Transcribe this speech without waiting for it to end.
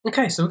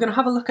Okay, so we're going to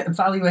have a look at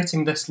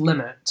evaluating this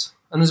limit,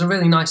 and there's a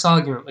really nice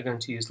argument we're going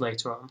to use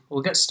later on.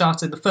 We'll get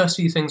started. The first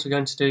few things we're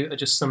going to do are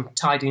just some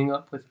tidying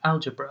up with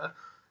algebra.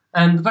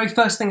 And the very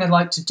first thing I'd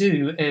like to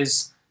do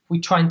is we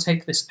try and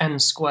take this n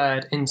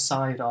squared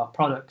inside our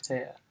product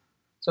here.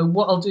 So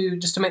what I'll do,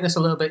 just to make this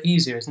a little bit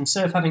easier, is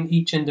instead of having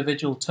each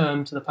individual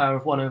term to the power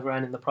of 1 over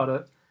n in the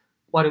product,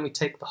 why don't we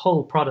take the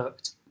whole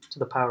product to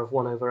the power of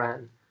 1 over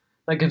n?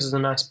 That gives us a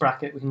nice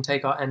bracket. We can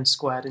take our n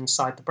squared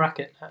inside the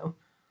bracket now.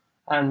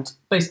 And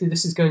basically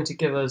this is going to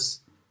give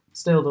us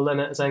still the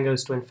limit as n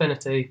goes to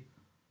infinity.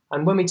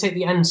 And when we take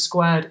the n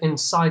squared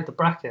inside the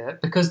bracket,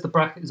 because the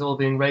bracket is all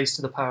being raised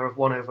to the power of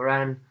 1 over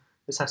n,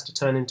 this has to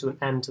turn into an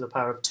n to the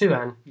power of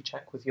 2n. You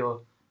check with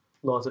your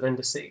laws of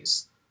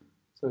indices.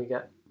 So we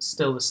get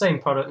still the same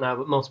product now,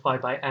 but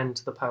multiplied by n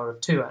to the power of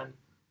 2n.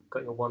 You've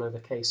got your 1 over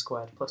k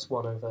squared plus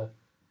 1 over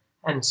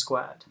n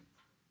squared,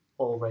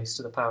 all raised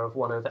to the power of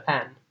 1 over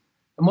n.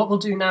 And what we'll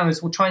do now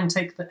is we'll try and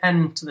take the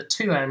n to the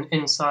 2n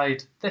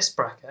inside this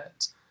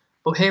bracket.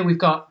 But here we've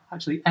got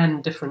actually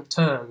n different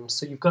terms,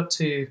 so you've got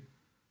to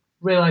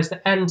realise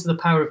that n to the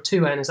power of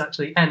 2n is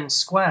actually n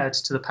squared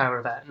to the power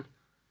of n.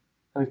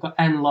 And we've got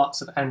n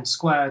lots of n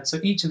squared, so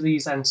each of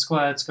these n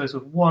squareds goes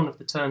with one of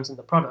the terms in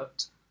the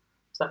product.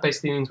 So that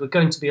basically means we're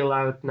going to be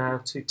allowed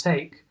now to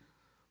take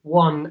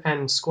one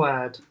n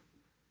squared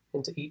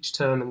into each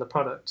term in the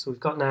product. So we've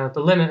got now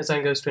the limit as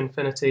n goes to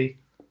infinity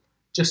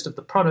just of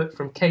the product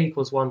from k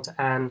equals 1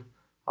 to n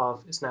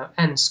of is now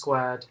n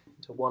squared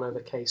into 1 over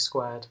k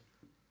squared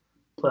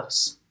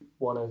plus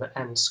 1 over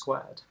n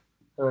squared.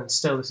 And then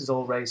still this is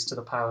all raised to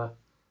the power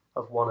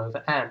of 1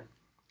 over n.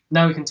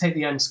 Now we can take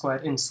the n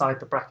squared inside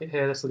the bracket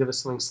here. This will give us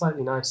something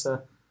slightly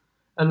nicer.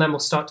 And then we'll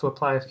start to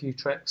apply a few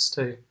tricks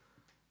to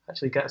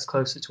actually get us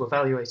closer to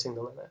evaluating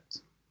the limit.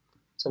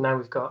 So now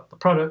we've got the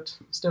product,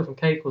 still from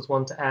k equals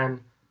 1 to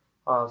n,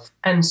 of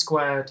n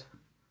squared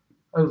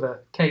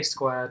over k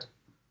squared,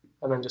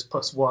 and then just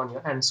plus 1,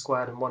 your n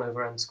squared and 1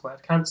 over n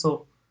squared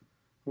cancel.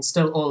 And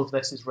still all of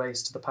this is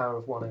raised to the power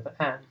of 1 over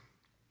n.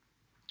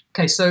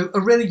 Okay, so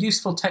a really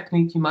useful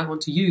technique you might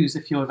want to use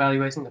if you're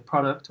evaluating a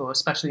product, or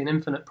especially an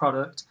infinite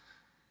product,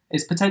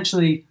 is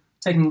potentially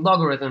taking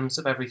logarithms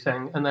of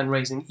everything and then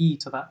raising e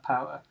to that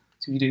power.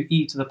 So if you do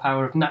e to the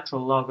power of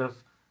natural log of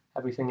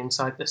everything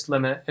inside this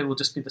limit, it will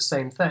just be the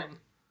same thing.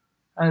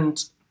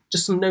 And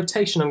just some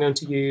notation I'm going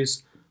to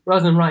use,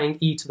 rather than writing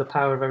e to the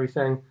power of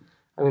everything,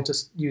 I'm going to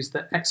use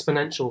the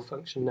exponential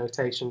function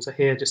notation. So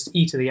here, just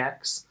e to the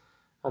x,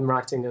 I'm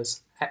writing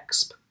as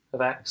exp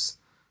of x.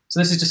 So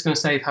this is just going to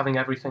save having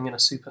everything in a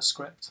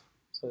superscript,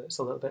 so it's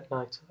a little bit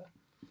nicer.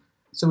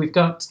 So we've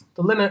got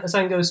the limit as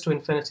n goes to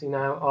infinity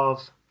now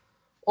of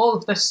all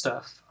of this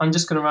stuff. I'm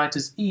just going to write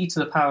as e to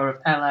the power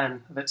of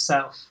ln of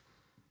itself.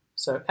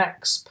 So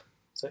exp,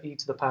 so e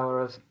to the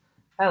power of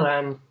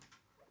ln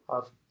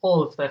of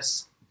all of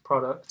this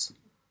product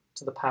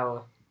to the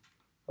power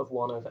of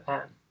 1 over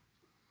n.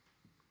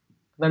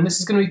 Then this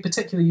is going to be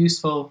particularly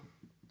useful.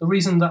 The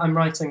reason that I'm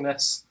writing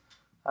this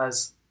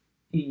as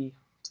e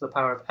to the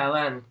power of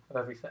ln of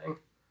everything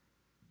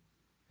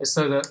is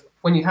so that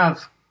when you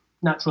have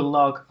natural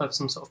log of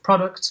some sort of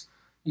product,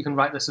 you can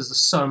write this as the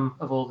sum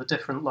of all the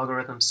different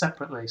logarithms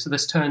separately. So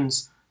this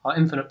turns our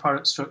infinite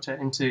product structure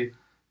into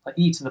like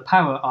e to the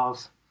power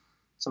of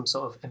some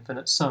sort of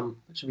infinite sum,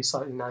 which should be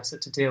slightly nicer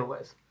to deal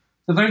with.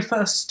 The very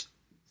first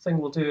thing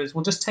we'll do is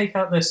we'll just take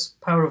out this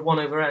power of 1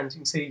 over n. So you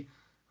can see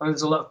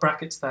there's a lot of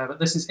brackets there, but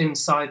this is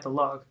inside the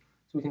log.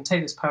 So we can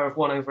take this power of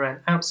 1 over n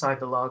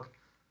outside the log,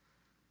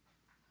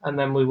 and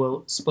then we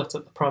will split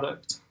up the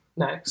product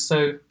next.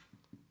 So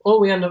all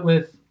we end up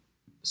with,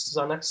 this is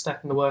our next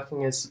step in the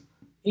working, is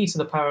e to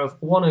the power of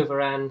 1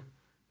 over n,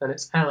 then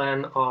it's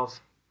ln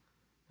of,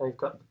 and we've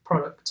got the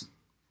product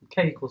from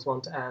k equals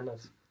 1 to n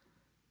of,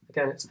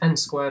 again it's n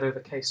squared over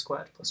k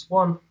squared plus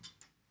 1.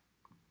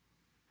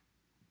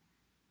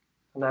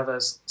 And now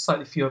there's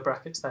slightly fewer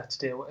brackets there to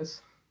deal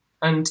with.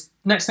 And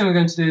next thing we're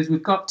going to do is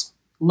we've got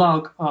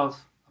log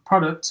of a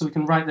product, so we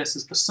can write this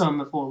as the sum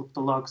of all of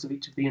the logs of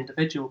each of the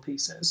individual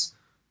pieces.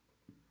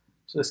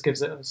 So this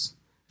gives it us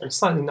a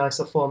slightly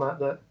nicer format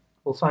that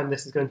we'll find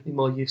this is going to be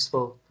more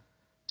useful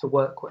to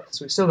work with.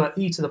 So we've still got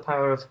e to the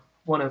power of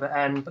 1 over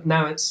n, but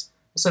now it's,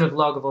 instead of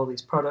log of all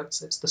these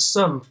products, it's the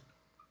sum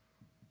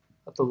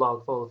of the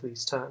log of all of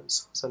these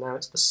terms. So now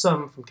it's the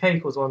sum from k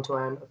equals 1 to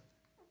n of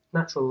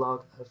natural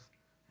log of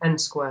n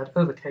squared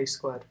over k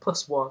squared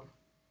plus 1.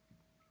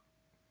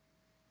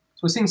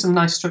 So we're seeing some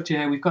nice structure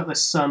here. We've got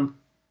this sum,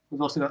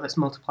 we've also got this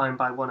multiplying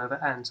by 1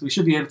 over n, so we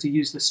should be able to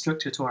use this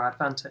structure to our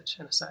advantage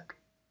in a sec.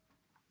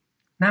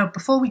 Now,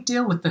 before we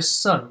deal with this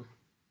sum,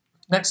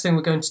 next thing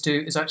we're going to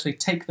do is actually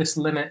take this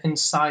limit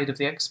inside of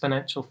the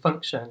exponential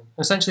function.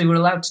 Essentially, we're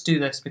allowed to do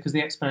this because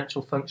the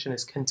exponential function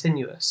is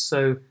continuous.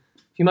 So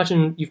if you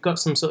imagine you've got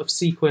some sort of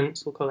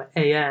sequence, we'll call it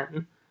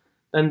an,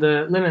 then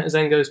the limit as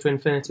n goes to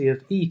infinity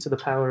of e to the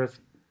power of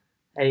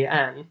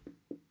an,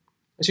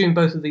 assuming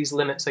both of these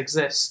limits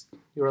exist,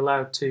 you're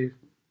allowed to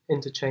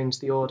interchange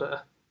the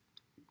order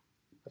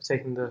of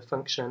taking the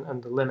function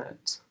and the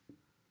limit.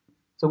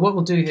 So what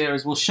we'll do here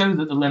is we'll show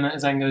that the limit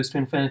as n goes to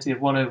infinity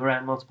of 1 over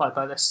n multiplied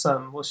by this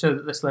sum, we'll show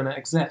that this limit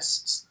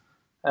exists.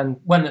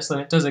 And when this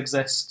limit does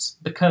exist,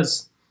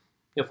 because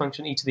your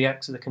function e to the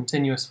x is a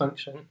continuous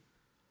function,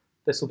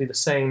 this will be the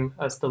same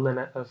as the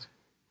limit of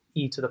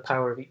e to the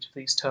power of each of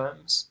these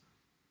terms.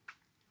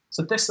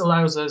 So this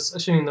allows us,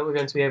 assuming that we're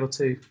going to be able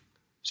to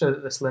show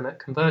that this limit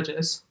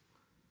converges,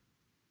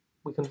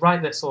 we can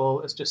write this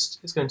all as just,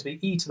 it's going to be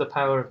e to the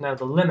power of now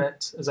the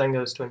limit as n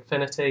goes to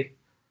infinity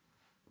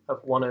of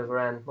 1 over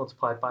n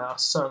multiplied by our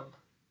sum.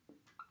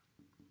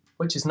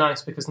 Which is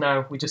nice because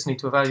now we just need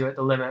to evaluate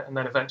the limit and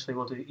then eventually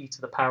we'll do e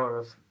to the power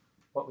of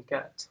what we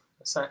get.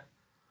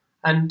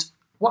 And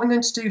what I'm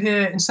going to do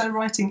here, instead of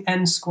writing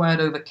n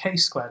squared over k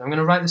squared, I'm going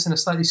to write this in a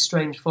slightly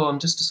strange form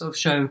just to sort of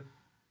show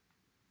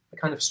the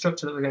kind of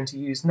structure that we're going to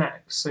use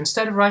next. So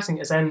instead of writing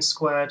it as n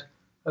squared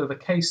over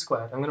k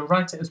squared, I'm going to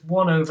write it as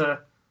 1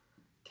 over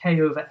k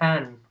over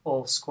n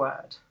all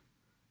squared,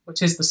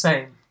 which is the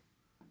same.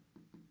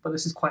 But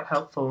this is quite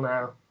helpful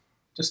now,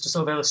 just to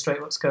sort of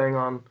illustrate what's going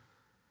on,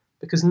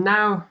 because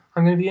now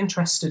I'm going to be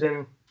interested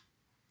in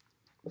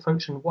the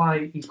function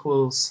y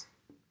equals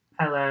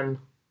ln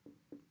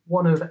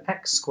 1 over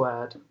x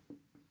squared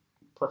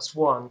plus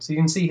 1. So you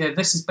can see here,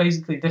 this is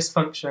basically this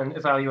function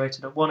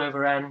evaluated at 1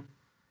 over n,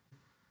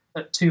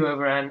 at 2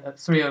 over n, at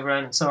 3 over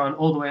n, and so on,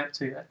 all the way up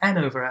to n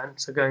over n,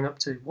 so going up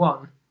to 1.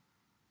 And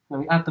then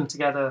we add them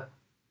together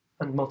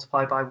and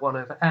multiply by 1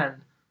 over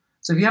n.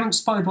 So if you haven't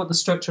spotted what the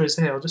structure is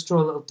here, I'll just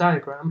draw a little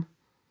diagram.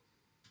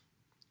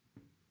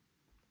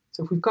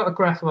 So if we've got a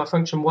graph of our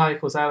function y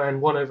equals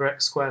ln 1 over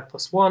x squared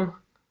plus 1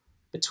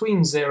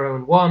 between 0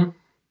 and 1, and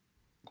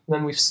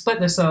then we've split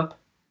this up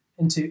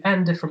into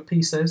n different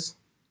pieces.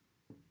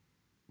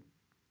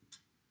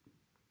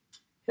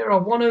 Here are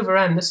 1 over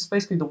n, this is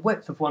basically the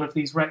width of one of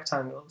these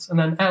rectangles, and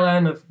then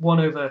ln of 1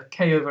 over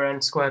k over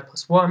n squared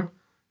plus 1,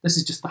 this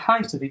is just the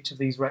height of each of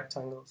these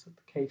rectangles at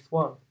the kth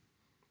one.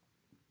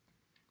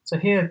 So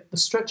here, the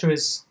structure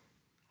is,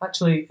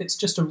 actually, it's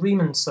just a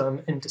Riemann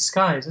sum in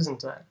disguise,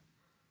 isn't it?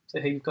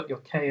 So here you've got your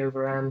k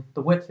over n,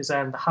 the width is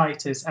n, the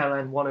height is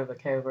ln 1 over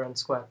k over n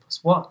squared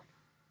plus 1.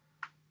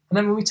 And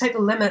then when we take the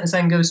limit as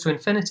n goes to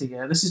infinity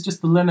here, this is just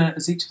the limit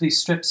as each of these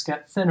strips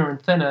get thinner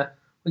and thinner,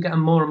 we get a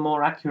more and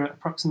more accurate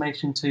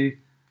approximation to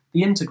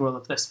the integral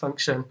of this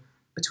function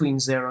between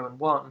 0 and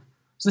 1.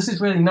 So this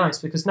is really nice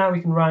because now we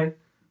can write,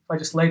 if I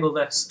just label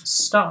this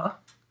star,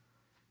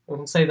 we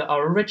can say that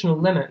our original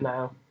limit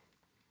now,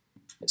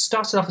 it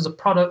started off as a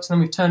product and then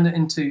we've turned it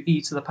into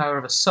e to the power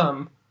of a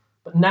sum,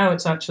 but now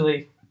it's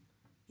actually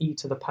e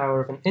to the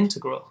power of an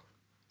integral.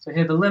 So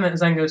here the limit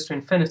as n goes to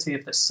infinity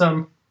of this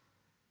sum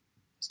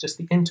is just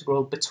the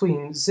integral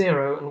between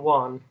 0 and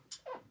 1,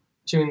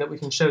 assuming that we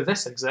can show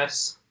this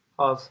exists,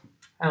 of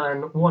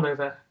ln 1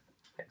 over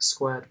x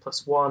squared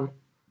plus 1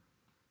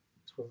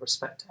 with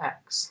respect to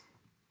x.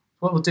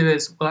 What we'll do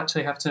is we'll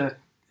actually have to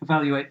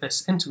evaluate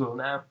this integral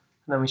now,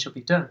 and then we should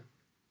be done.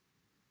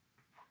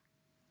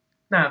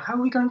 Now, how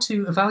are we going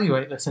to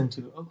evaluate this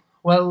integral?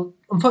 Well,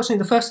 unfortunately,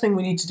 the first thing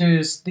we need to do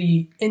is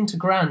the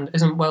integrand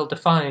isn't well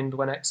defined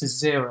when x is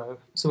 0,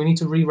 so we need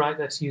to rewrite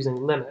this using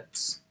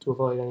limits to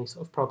avoid any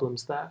sort of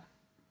problems there.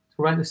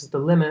 So write this as the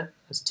limit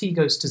as t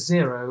goes to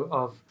 0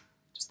 of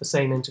just the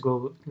same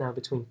integral now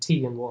between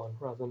t and 1,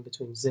 rather than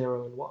between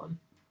 0 and 1.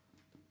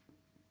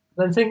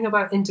 Then thinking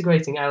about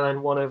integrating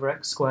ln 1 over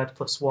x squared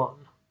plus 1.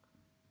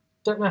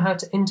 Don't know how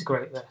to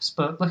integrate this,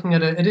 but looking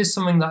at it, it is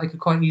something that I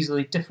could quite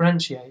easily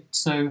differentiate.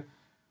 So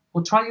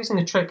we'll try using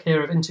a trick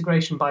here of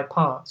integration by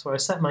parts, where I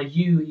set my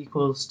u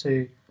equals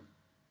to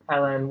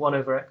ln 1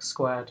 over x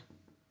squared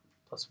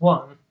plus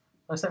 1.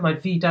 I set my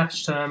v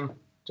dash term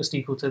just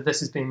equal to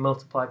this is being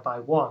multiplied by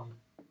 1.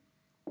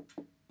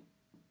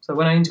 So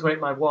when I integrate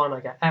my 1,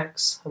 I get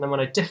x, and then when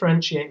I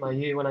differentiate my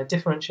u, when I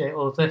differentiate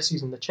all of this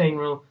using the chain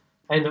rule,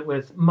 I end up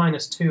with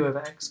minus 2 over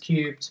x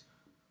cubed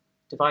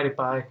divided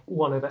by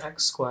 1 over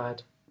x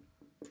squared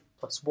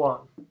plus 1.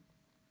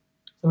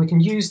 Then we can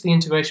use the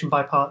integration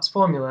by parts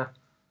formula.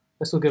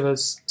 This will give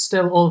us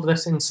still all of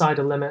this inside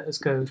a limit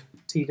as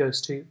t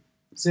goes to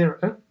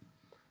 0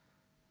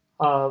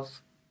 of,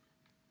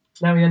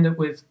 now we end up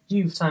with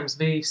u times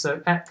v,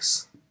 so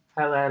x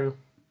ln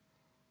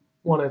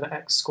 1 over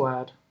x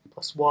squared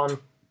plus 1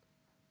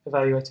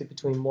 evaluated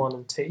between 1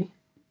 and t.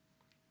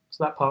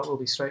 So that part will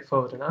be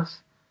straightforward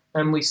enough.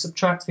 And we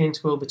subtract the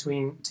integral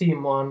between t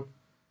and 1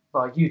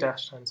 by u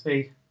dash times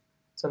v.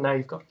 So now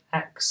you've got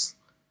x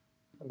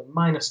and the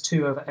minus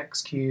 2 over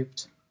x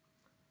cubed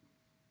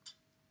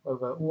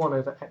over 1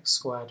 over x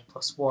squared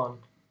plus 1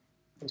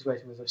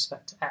 integrated with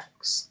respect to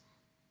x.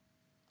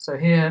 So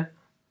here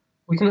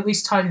we can at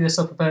least tidy this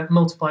up a bit,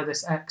 multiply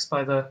this x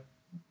by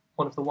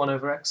one of the 1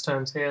 over x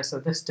terms here, so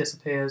this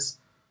disappears,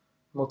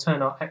 and we'll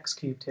turn our x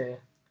cubed here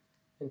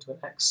into an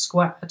x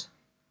squared.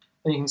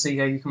 And you can see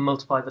here you can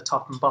multiply the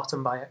top and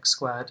bottom by x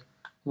squared,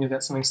 and you'll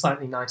get something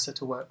slightly nicer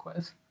to work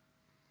with.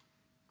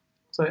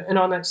 So in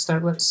our next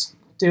step, let's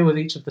deal with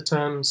each of the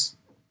terms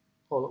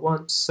all at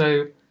once.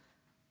 So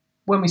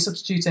when we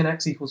substitute in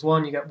x equals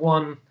 1, you get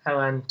 1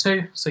 ln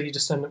 2, so you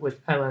just end up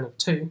with ln of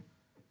 2.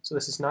 So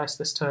this is nice,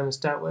 this term is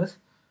dealt with.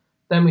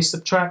 Then we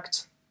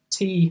subtract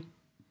t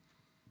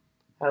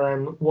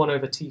ln 1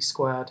 over t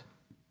squared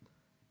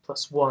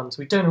plus 1. So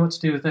we don't know what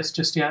to do with this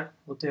just yet.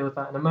 We'll deal with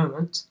that in a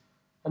moment.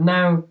 And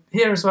now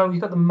here as well,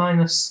 we've got the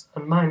minus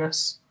and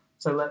minus.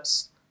 So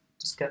let's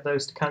just get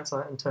those to cancel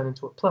out and turn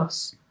into a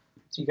plus.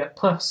 So you get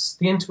plus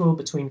the integral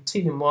between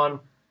t and 1.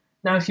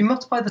 Now if you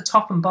multiply the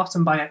top and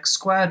bottom by x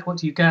squared, what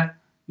do you get?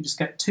 You just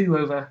get 2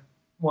 over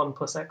 1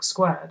 plus x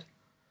squared.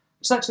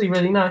 Which is actually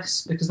really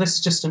nice because this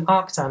is just an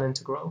arctan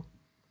integral.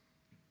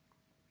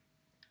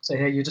 So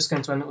here you're just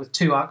going to end up with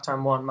 2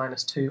 arctan 1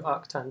 minus 2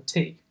 arctan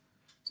t.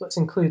 So let's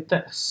include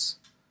this.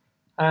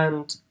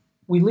 And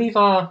we leave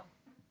our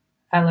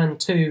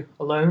ln2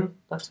 alone,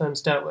 that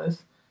term's dealt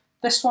with.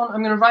 This one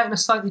I'm going to write in a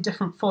slightly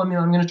different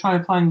formula. I'm going to try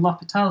applying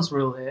L'Hopital's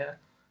rule here.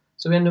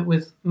 So we end up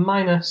with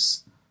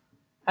minus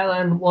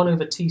ln 1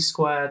 over t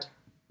squared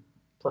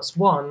plus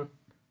 1. And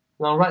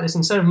I'll write this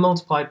instead of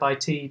multiplied by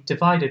t,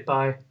 divided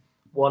by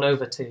 1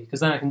 over t, because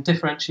then I can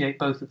differentiate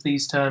both of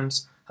these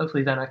terms.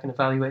 Hopefully then I can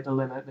evaluate the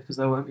limit because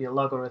there won't be a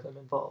logarithm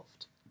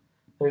involved.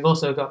 And we've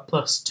also got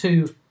plus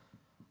 2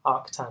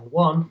 arctan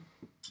 1, and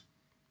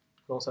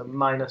also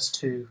minus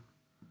 2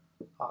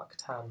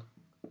 arctan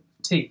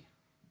t.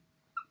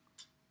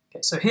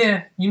 Okay, so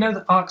here, you know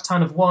that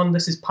arctan of 1,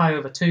 this is pi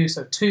over 2,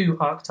 so 2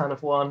 arctan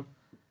of 1,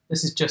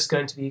 this is just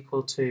going to be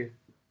equal to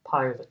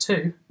pi over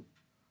 2.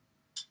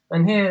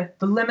 And here,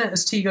 the limit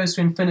as t goes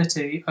to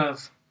infinity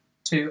of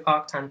 2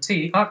 arctan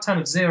t, arctan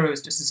of 0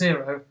 is just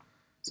 0,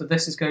 so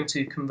this is going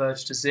to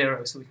converge to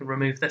 0, so we can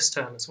remove this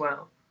term as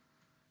well.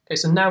 Okay,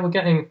 so now we're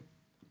getting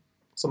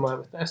somewhere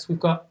with this. We've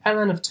got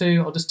ln of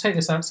 2, I'll just take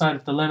this outside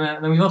of the limit,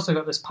 and then we've also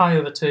got this pi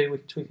over 2,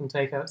 which we can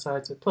take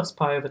outside, so plus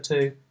pi over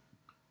 2.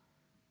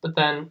 But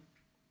then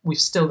we've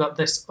still got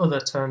this other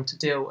term to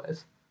deal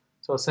with.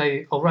 So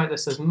I'll write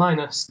this as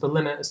minus the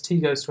limit as t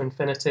goes to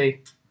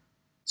infinity,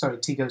 sorry,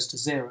 t goes to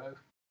 0,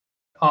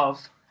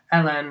 of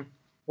ln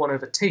 1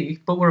 over t,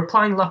 but we're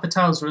applying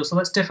L'Hopital's rule, so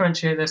let's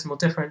differentiate this and we'll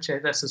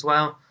differentiate this as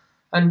well.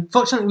 And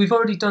fortunately we've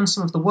already done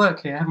some of the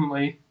work here, haven't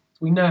we?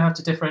 We know how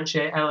to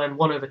differentiate ln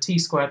 1 over t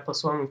squared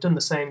plus 1, we've done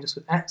the same just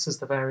with x as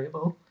the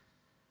variable.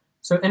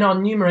 So in our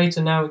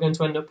numerator now we're going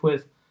to end up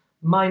with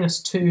minus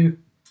 2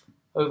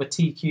 over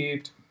t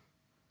cubed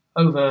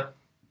over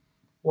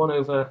 1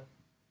 over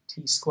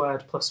t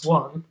squared plus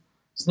 1.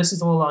 So this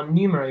is all our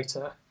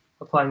numerator,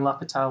 applying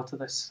L'Hopital to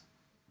this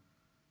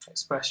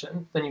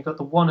expression. Then you've got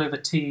the 1 over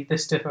t,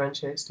 this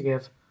differentiates to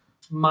give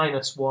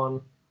minus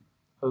 1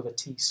 over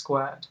t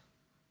squared.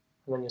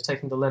 And then you're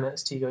taking the limit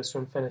as t goes to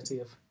infinity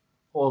of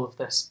all of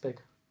this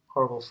big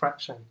horrible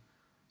fraction.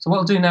 So what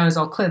I'll do now is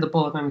I'll clear the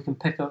board and then we can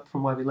pick up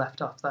from where we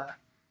left off there.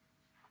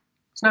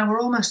 So now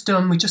we're almost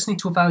done, we just need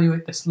to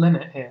evaluate this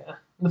limit here.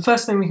 And the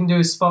first thing we can do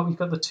is spot we've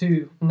got the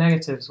 2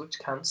 negatives which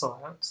cancel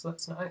out, so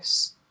that's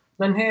nice.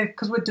 Then here,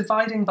 because we're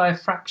dividing by a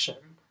fraction,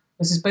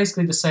 this is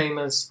basically the same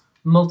as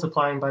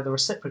multiplying by the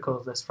reciprocal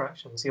of this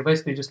fraction. So you're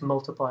basically just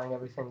multiplying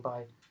everything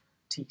by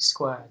t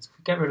squared. So if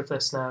we get rid of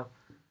this now,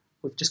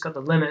 we've just got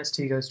the limit as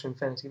t goes to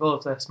infinity of all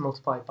of this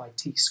multiplied by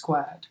t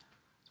squared.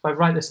 So if I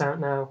write this out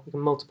now, we can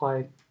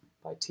multiply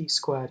by t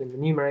squared in the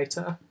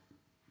numerator.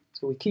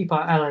 So we keep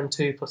our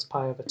ln2 plus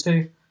pi over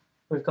 2.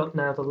 We've got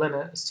now the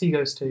limit as t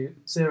goes to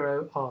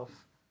 0 of,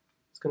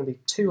 it's going to be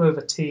 2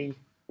 over t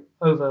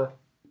over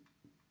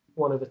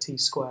 1 over t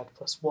squared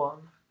plus 1,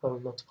 when we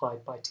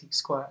multiplied by t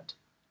squared.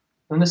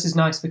 And this is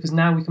nice because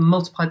now we can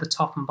multiply the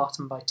top and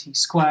bottom by t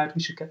squared.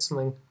 We should get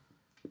something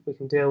we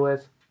can deal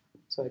with.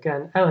 So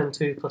again,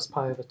 ln2 plus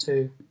pi over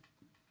 2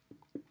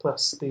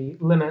 plus the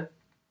limit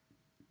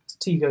as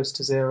t goes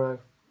to 0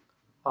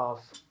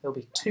 of, it'll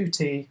be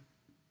 2t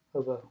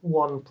over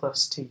 1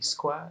 plus t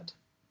squared.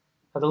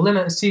 Now the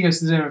limit as t goes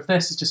to 0 of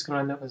this is just going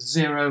to end up as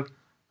 0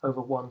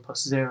 over 1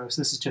 plus 0,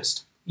 so this is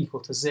just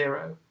equal to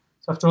 0.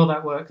 So after all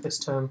that work, this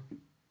term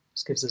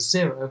just gives us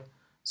 0.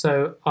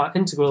 So our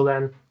integral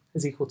then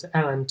is equal to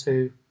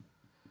ln2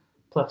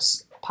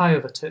 plus pi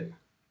over 2.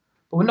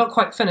 But we're not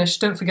quite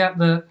finished. Don't forget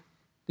that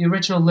the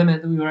original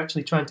limit that we were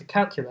actually trying to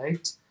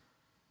calculate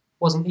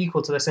wasn't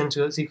equal to this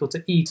integral, it's equal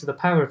to e to the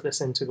power of this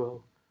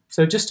integral.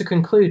 So just to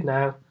conclude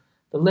now,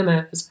 the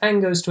limit as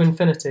n goes to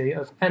infinity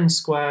of n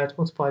squared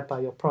multiplied by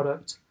your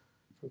product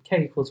from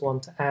k equals 1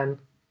 to n,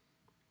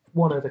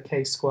 1 over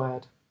k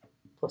squared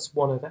plus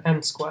 1 over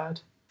n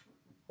squared,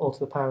 all to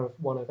the power of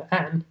 1 over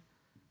n.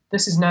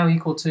 This is now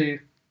equal to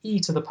e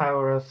to the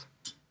power of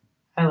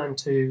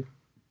ln2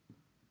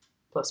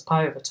 plus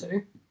pi over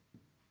 2,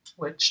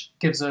 which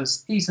gives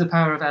us e to the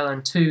power of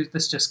ln2,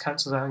 this just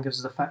cancels out and gives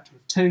us a factor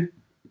of 2,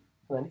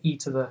 and then e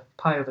to the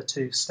pi over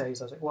 2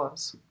 stays as it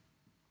was.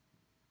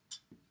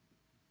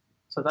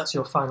 So that's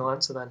your final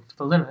answer then for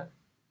the limit.